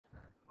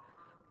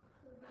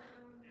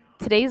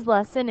Today's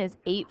lesson is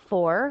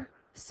 8.4,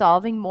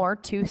 solving more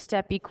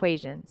two-step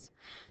equations.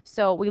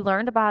 So we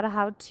learned about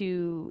how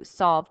to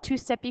solve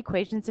two-step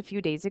equations a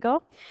few days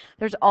ago.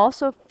 There's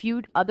also a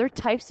few other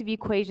types of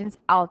equations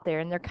out there,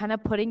 and they're kind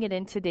of putting it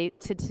into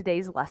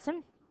today's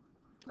lesson.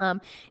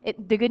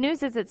 The good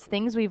news is it's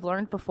things we've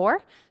learned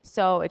before,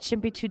 so it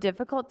shouldn't be too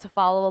difficult to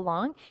follow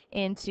along,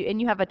 and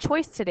you have a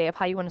choice today of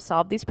how you want to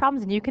solve these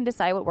problems, and you can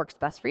decide what works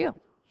best for you.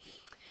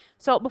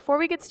 So before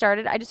we get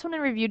started, I just want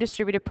to review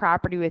distributive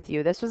property with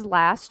you. This was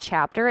last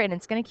chapter, and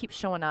it's going to keep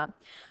showing up.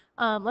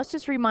 Let's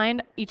just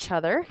remind each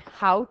other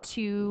how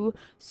to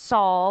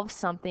solve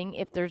something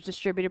if there's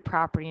distributive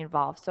property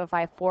involved. So if I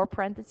have 4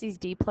 parentheses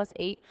d plus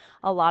 8,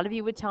 a lot of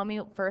you would tell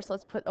me first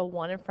let's put a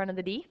 1 in front of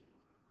the d,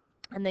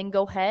 and then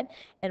go ahead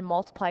and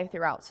multiply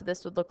throughout. So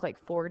this would look like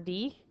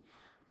 4d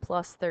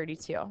plus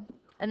 32.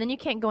 And then you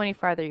can't go any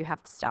farther, you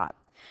have to stop.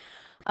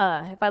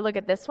 If I look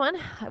at this one,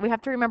 we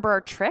have to remember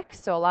our trick.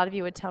 So a lot of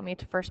you would tell me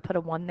to first put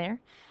a 1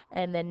 there.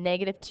 And then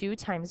negative 2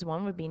 times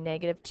 1 would be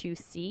negative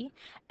 2c.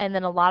 And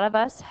then a lot of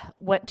us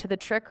went to the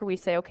trick where we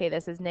say, okay,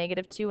 this is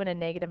negative 2 and a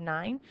negative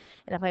 9.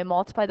 And if I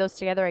multiply those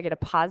together, I get a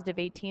positive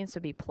 18, so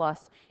it'd be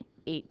plus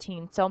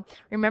 18. So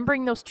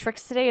remembering those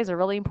tricks today is a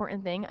really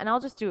important thing. And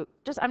I'm just going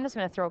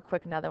to throw a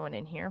quick another one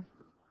in here.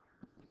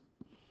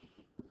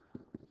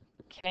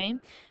 Okay.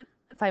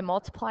 If I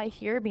multiply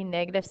here, it'd be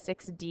negative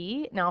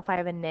 6d. Now if I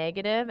have a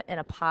negative and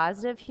a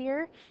positive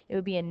here, it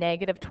would be a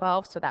negative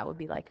 12, so that would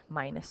be like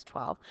minus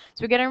 12.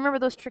 So we got to remember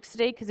those tricks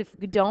today, because if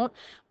we don't,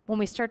 when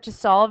we start to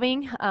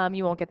solving,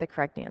 you won't get the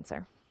correct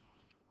answer.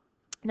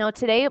 Now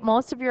today,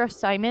 most of your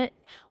assignment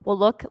will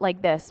look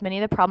like this. Many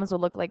of the problems will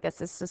look like this.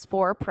 This is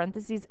 4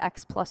 parentheses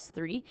x plus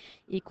 3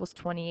 equals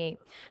 28.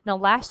 Now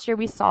last year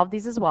we solved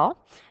these as well,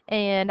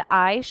 and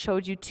I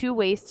showed you 2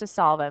 ways to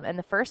solve them. And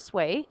the first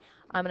way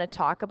I'm going to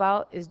talk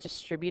about is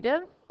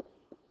distributive.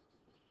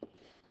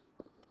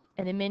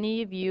 And then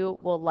many of you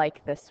will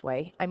like this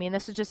way. I mean,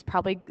 this is just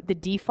probably the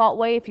default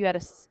way. If you had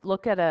to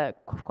look at a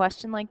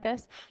question like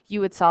this, you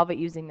would solve it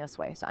using this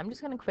way. So I'm just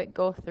going to quick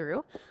go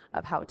through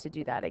of how to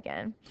do that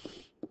again.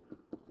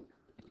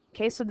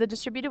 Okay, so the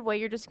distributive way,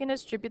 you're just going to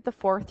distribute the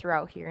 4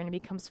 throughout here, and it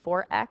becomes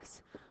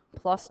 4x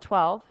plus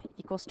 12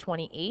 equals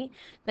 28.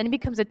 Then it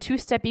becomes a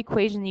 2-step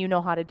equation that you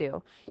know how to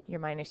do. Your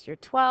minus your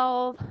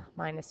 12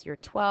 minus your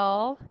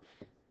 12,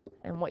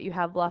 and what you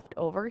have left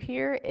over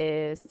here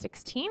is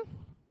 16.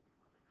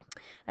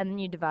 And then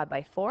you divide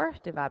by 4,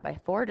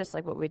 just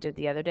like what we did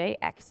the other day.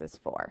 X is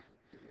 4.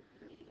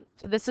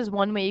 So this is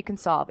one way you can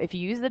solve. If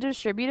you use the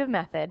distributive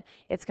method,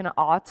 it's going to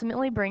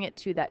ultimately bring it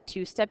to that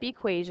 2-step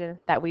equation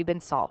that we've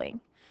been solving.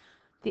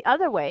 The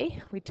other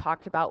way we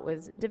talked about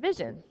was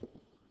division.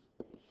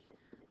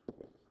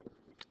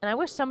 And I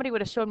wish somebody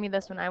would have showed me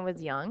this when I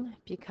was young,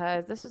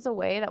 because this is a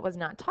way that was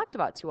not talked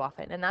about too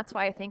often. And that's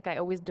why I think I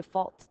always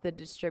default to the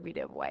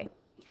distributive way.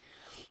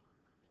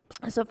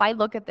 So if I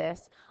look at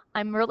this,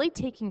 I'm really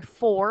taking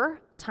 4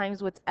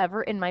 times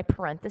whatever in my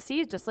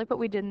parentheses, just like what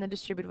we did in the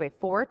distributive way.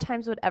 4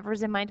 times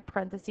whatever's in my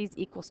parentheses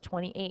equals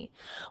 28.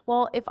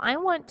 Well, if I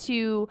want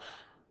to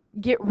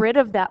get rid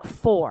of that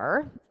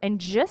 4 and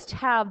just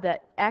have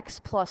that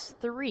x plus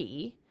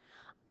 3,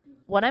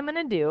 what I'm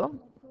going to do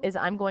is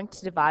I'm going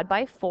to divide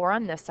by 4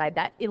 on this side.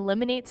 That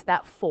eliminates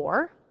that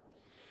 4.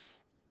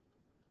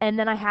 And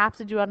then I have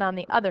to do it on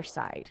the other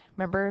side.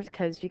 Remember,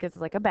 because it's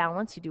like a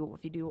balance. If you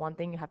do one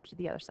thing, you have to do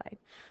the other side.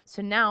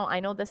 So now I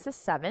know this is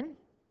 7,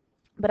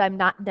 but I'm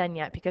not done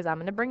yet, because I'm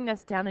going to bring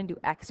this down and do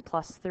x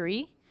plus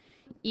 3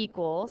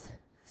 equals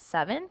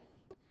 7.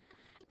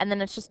 And then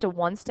it's just a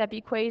 1-step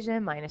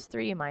equation, minus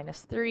 3,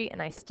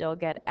 and I still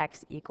get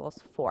x equals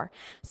 4.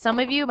 Some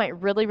of you might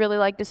really, really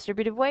like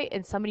distributive way,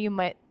 and some of you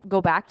might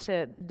go back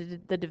to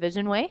the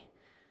division way.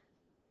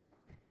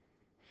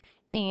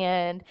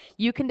 And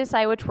you can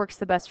decide which works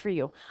the best for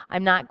you.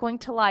 I'm not going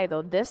to lie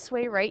though, this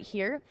way right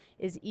here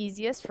is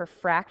easiest for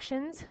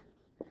fractions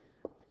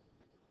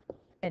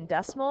and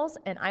decimals,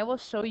 and I will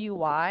show you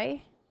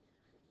why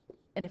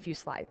in a few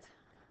slides.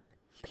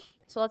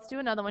 So let's do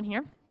another one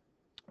here.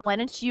 Why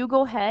don't you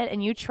go ahead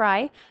and you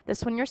try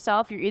this one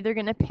yourself. You're either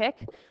going to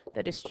pick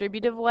the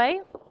distributive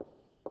way,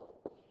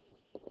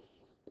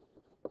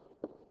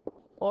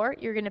 or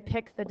you're going to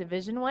pick the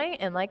division way.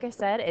 And like I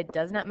said, it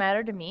does not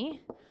matter to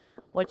me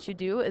what you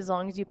do, as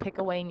long as you pick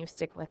a way and you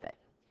stick with it.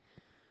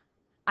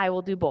 I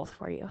will do both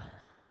for you.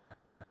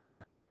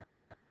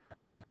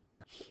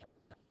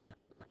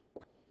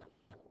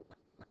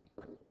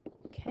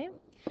 Okay.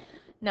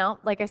 Now,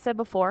 like I said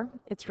before,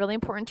 it's really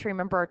important to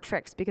remember our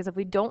tricks, because if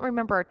we don't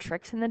remember our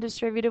tricks in the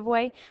distributive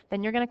way,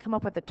 then you're going to come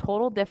up with a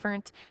total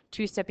different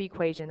 2-step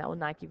equation that will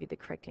not give you the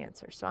correct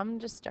answer. So I'm going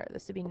to just start.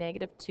 This would be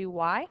negative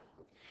 2y,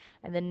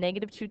 and then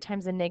negative 2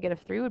 times a negative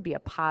 3 would be a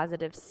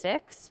positive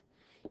 6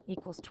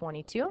 equals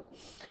 22.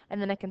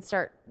 And then I can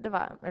start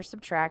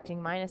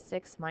subtracting. Minus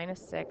 6 minus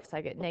 6,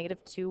 I get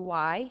negative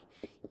 2y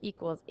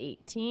equals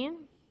 18.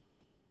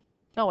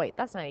 Oh wait,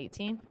 that's not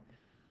 18.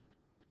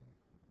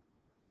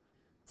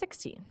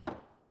 16.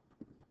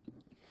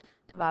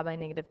 Divide by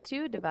negative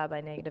 2, divide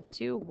by negative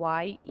 2,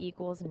 y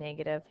equals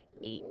negative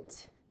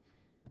 8.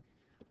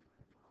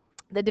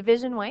 The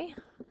division way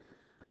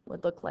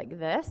would look like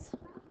this.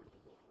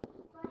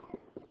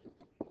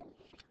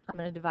 I'm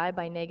going to divide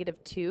by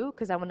 -2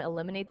 because I want to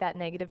eliminate that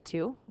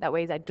 -2. That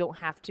way I don't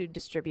have to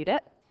distribute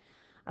it.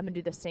 I'm going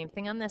to do the same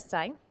thing on this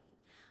side.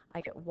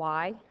 I get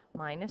y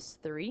minus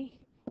 3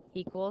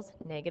 equals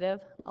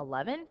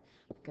 -11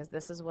 because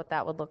this is what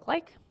that would look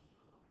like.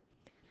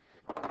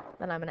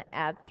 Then I'm going to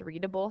add 3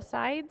 to both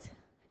sides,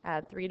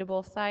 add 3 to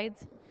both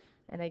sides,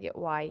 and I get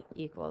y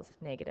equals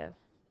 -8.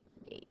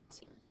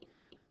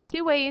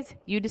 2 ways,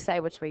 you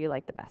decide which way you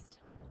like the best.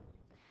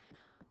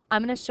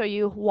 I'm going to show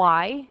you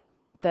why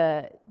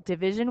the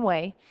division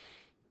way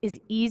is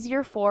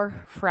easier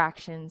for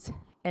fractions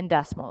and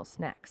decimals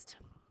next.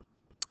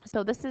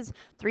 So this is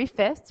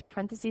 3/5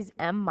 parentheses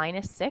m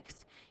minus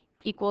 6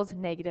 equals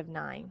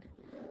 -9.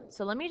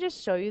 So let me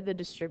just show you the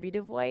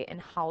distributive way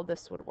and how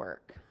this would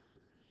work.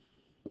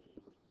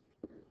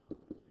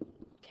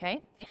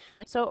 Okay,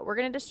 so we're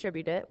going to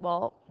distribute it.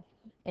 Well,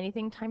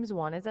 anything times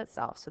 1 is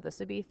itself. So this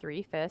would be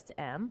 3/5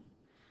 m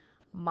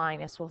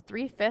minus, well,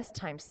 3/5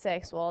 times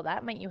 6. Well,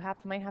 that might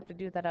have to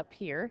do that up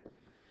here.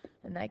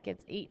 And that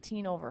gets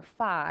 18 over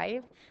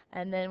 5.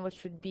 And then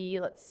which would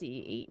be, let's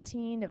see,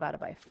 18 divided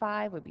by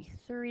 5 would be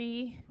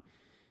 3,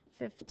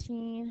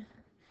 15,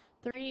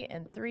 3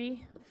 and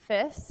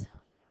 3/5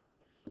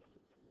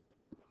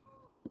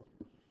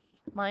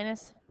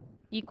 minus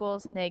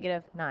equals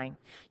 -9.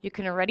 You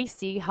can already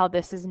see how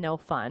this is no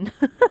fun.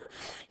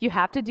 You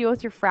have to deal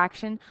with your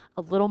fraction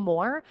a little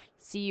more.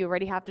 See, you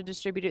already have to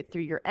distribute it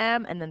through your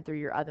m and then through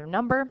your other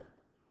number,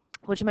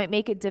 which might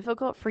make it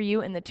difficult for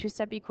you in the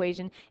two-step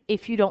equation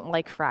if you don't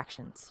like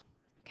fractions.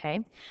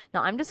 Okay,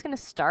 now I'm just going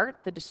to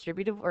start the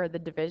distributive or the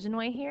division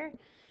way here,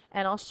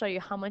 and I'll show you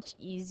how much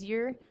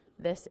easier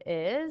this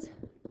is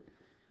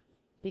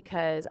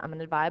because I'm going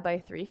to divide by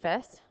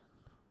 3/5.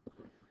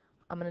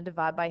 I'm going to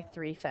divide by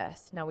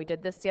 3/5. Now we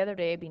did this the other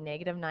day. It'd be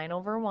 -9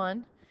 over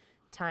 1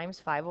 times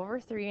 5 over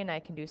 3, and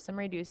I can do some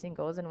reducing.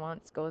 Goes in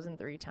once, goes in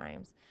 3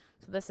 times.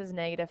 So this is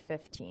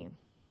 -15.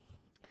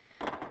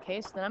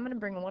 Okay, so then I'm going to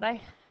bring what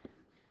I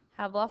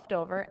have left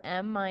over,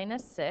 m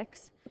minus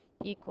 6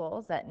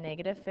 equals that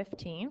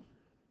 -15.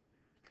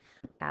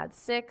 Add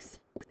 6,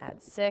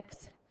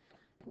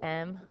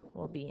 m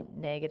will be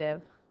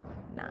 -9.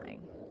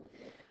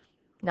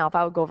 Now if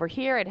I would go over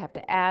here, I'd have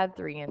to add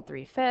 3 and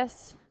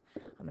 3/5.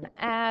 I'm going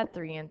to add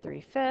 3 and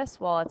 3/5.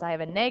 Well, I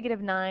have a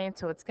 -9,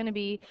 so it's going to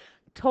be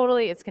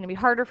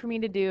harder for me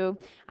to do.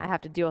 I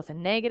have to deal with a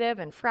negative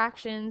and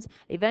fractions.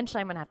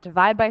 Eventually, I'm going to have to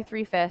divide by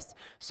 3/5.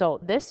 So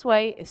this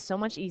way is so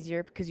much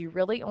easier because you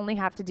really only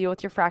have to deal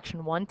with your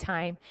fraction one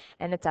time,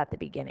 and it's at the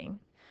beginning.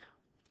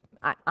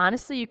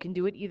 Honestly, you can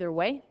do it either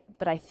way,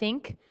 but I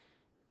think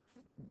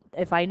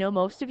if I know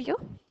most of you,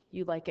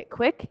 you like it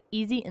quick,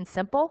 easy, and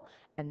simple,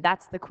 and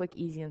that's the quick,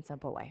 easy, and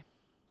simple way.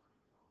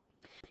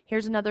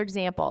 Here's another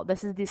example.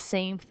 This is the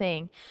same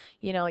thing.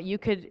 You know, you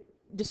could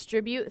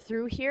distribute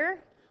through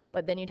here,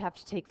 but then you'd have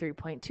to take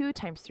 3.2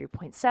 times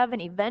 3.7.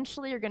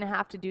 Eventually, you're going to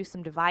have to do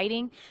some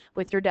dividing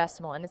with your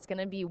decimal, and it's going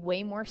to be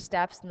way more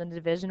steps than the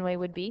division way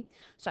would be.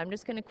 So I'm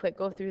just going to quick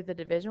go through the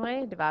division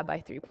way. Divide by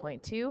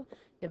 3.2,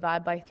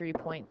 divide by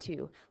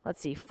 3.2.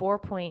 Let's see,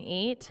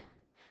 4.8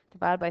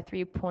 divided by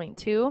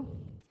 3.2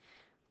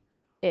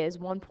 is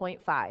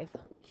 1.5.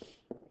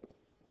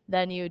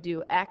 Then you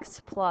do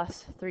x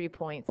plus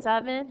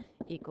 3.7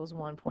 equals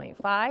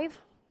 1.5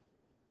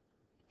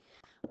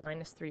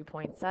 minus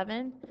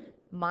 3.7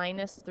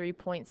 minus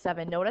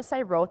 3.7. Notice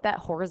I wrote that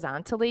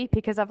horizontally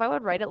because if I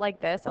would write it like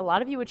this, a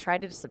lot of you would try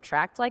to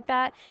subtract like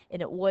that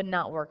and it would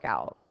not work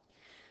out.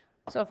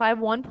 So if I have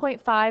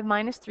 1.5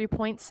 minus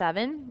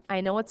 3.7, I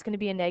know it's going to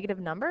be a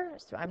negative number,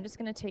 so I'm just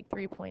going to take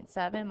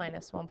 3.7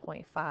 minus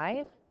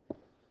 1.5,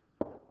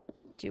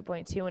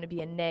 2.2, and it'd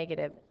be a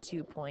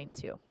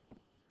 -2.2.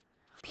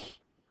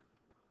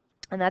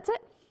 And that's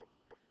it.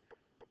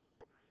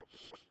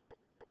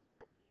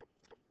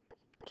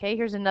 Okay,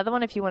 here's another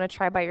one if you want to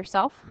try by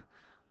yourself.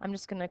 I'm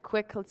just going to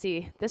let's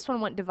see, this one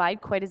won't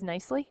divide quite as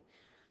nicely.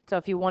 So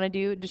if you want to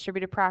do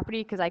distributive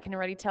property, because I can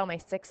already tell my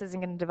 6 isn't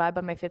going to divide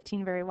by my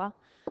 15 very well.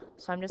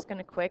 So I'm just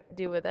going to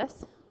do with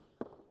this.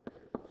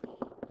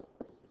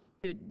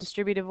 Do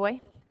distributive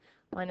way,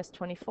 minus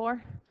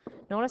 24.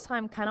 Notice how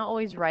I'm kind of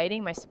always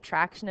writing my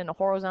subtraction in a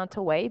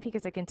horizontal way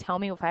because it can tell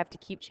me if I have to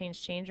keep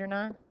change or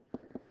not.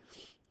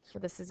 So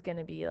this is going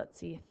to be, let's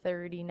see,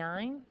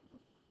 39.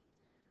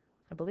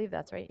 I believe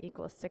that's right,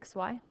 equals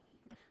 6y.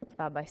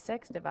 Divide by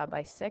 6, divide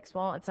by 6.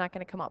 Well, it's not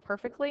going to come out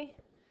perfectly.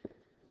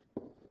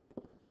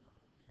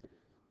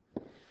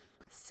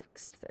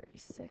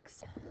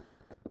 636.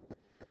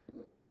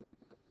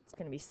 It's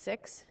going to be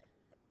 6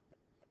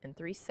 and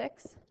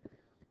 3/6,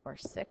 or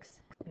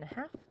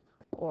 6.5.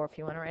 Or if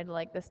you want to write it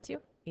like this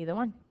too, either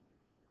one.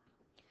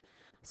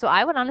 So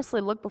I would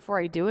honestly look before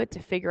I do it to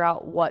figure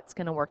out what's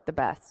going to work the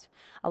best.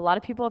 A lot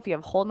of people, if you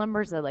have whole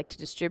numbers that like to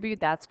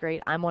distribute, that's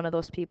great. I'm one of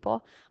those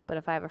people. But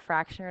if I have a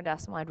fraction or a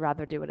decimal, I'd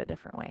rather do it a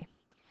different way.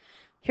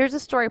 Here's a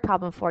story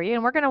problem for you,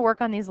 and we're going to work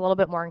on these a little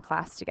bit more in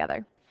class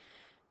together.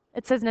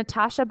 It says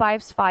Natasha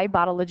buys 5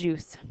 bottles of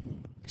juice.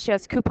 she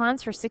has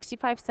coupons for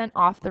 65 cents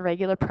off the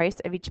regular price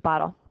of each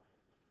bottle.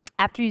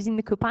 After using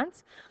the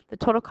coupons, the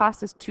total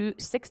cost is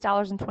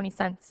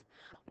 $6.20.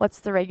 What's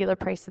the regular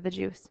price of the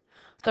juice?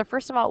 So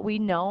first of all, we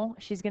know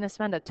she's going to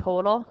spend a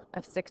total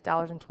of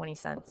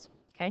 $6.20.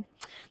 Okay.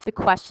 The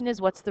question is,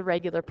 what's the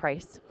regular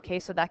price? Okay,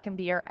 so that can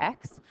be our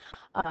X.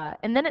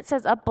 And then it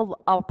says up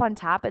on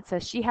top, it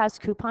says she has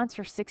coupons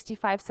for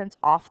 65 cents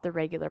off the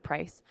regular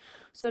price.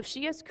 So if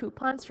she has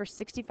coupons for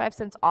 65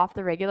 cents off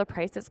the regular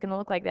price, it's going to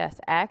look like this: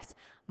 X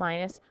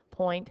minus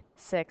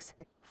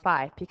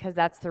 0.65, because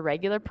that's the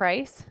regular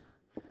price,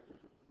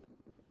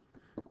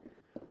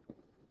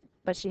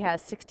 but she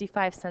has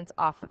 65 cents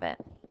off of it.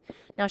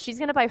 Now she's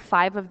going to buy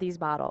 5 of these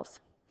bottles.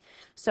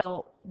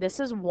 So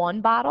this is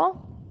 1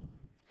 bottle,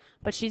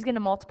 but she's going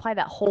to multiply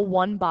that whole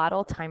 1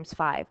 bottle times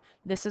 5.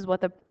 This is what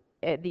the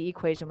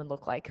equation would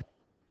look like.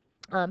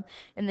 And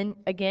then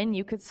again,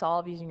 you could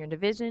solve using your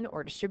division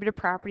or distributive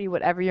property,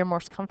 whatever you're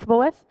most comfortable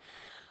with,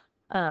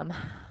 and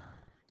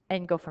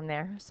go from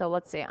there. So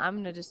let's say I'm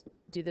going to just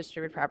do the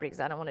distributive property because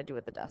I don't want to do it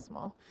with the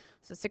decimal.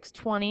 So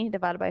 620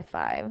 divided by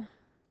 5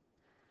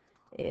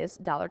 is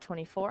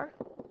 $1.24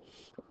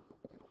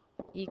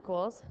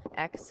 equals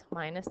X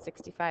minus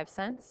 65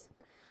 cents.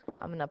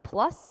 I'm going to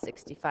plus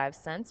 65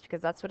 cents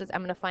because that's what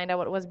I'm going to find out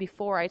what it was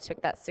before I took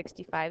that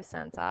 65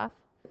 cents off.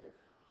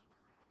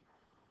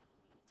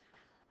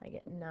 I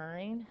get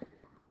 9,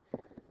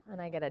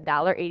 and I get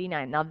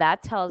 $1.89. Now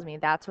that tells me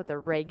that's what the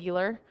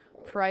regular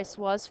price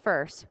was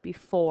first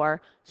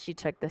before she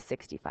took the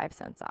 65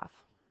 cents off.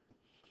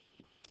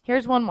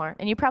 Here's one more,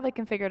 and you probably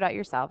can figure it out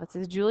yourself. It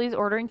says Julie's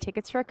ordering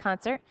tickets for a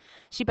concert.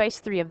 She buys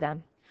 3 of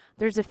them.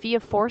 There's a fee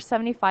of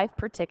 $4.75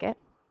 per ticket.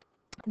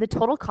 The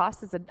total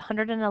cost is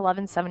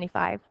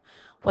 $111.75.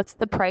 What's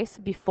the price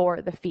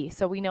before the fee?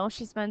 So we know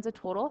she spends a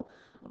total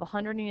of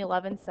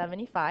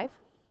 $111.75,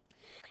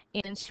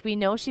 and we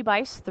know she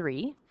buys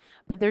 3.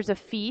 But there's a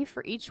fee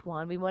for each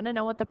one. We want to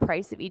know what the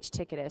price of each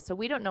ticket is. So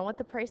we don't know what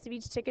the price of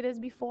each ticket is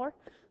before,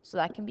 so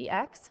that can be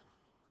X.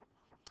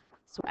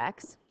 So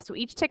X. So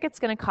each ticket's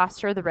going to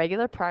cost her the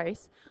regular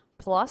price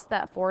plus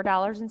that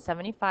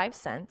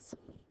 $4.75.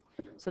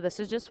 So this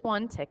is just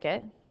 1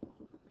 ticket.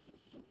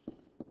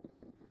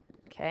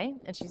 Okay,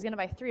 and she's going to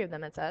buy 3 of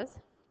them, it says.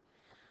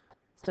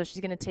 So she's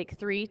going to take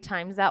 3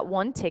 times that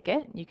 1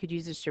 ticket. You could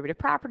use distributive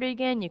property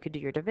again. You could do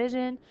your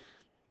division.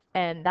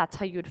 And that's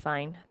how you would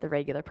find the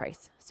regular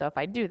price. So if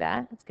I do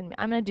that,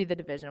 I'm going to do the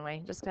division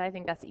way, just because I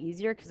think that's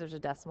easier because there's a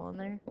decimal in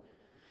there.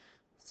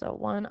 So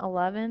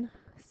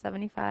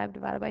 111.75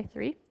 divided by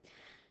 3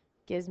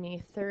 gives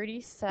me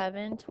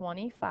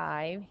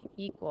 37.25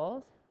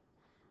 equals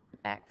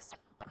X.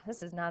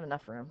 This is not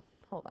enough room.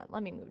 Hold on,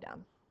 let me move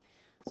down.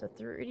 So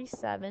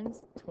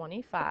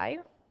 37.25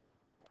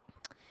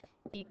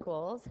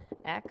 equals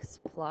X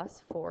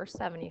plus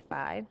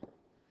 475.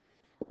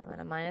 I'm going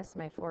to minus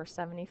my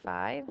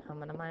 475. I'm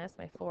going to minus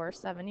my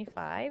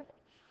 475.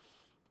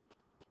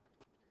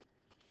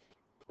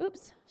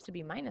 Oops, should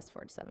be minus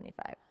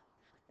 475.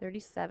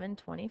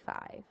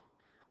 37.25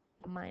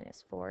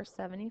 minus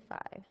 475.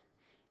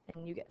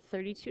 And you get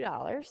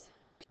 $32.50.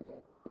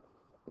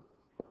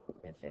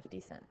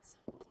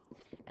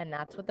 And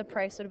that's what the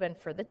price would have been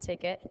for the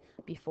ticket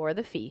before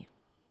the fee.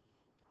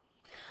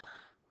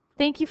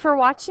 Thank you for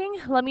watching.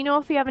 Let me know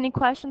if you have any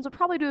questions. We'll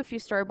probably do a few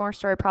more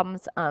story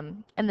problems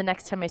and the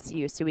next time I see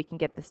you so we can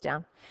get this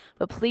down.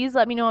 But please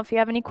let me know if you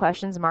have any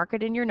questions. Mark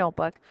it in your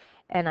notebook,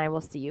 and I will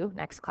see you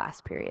next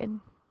class period.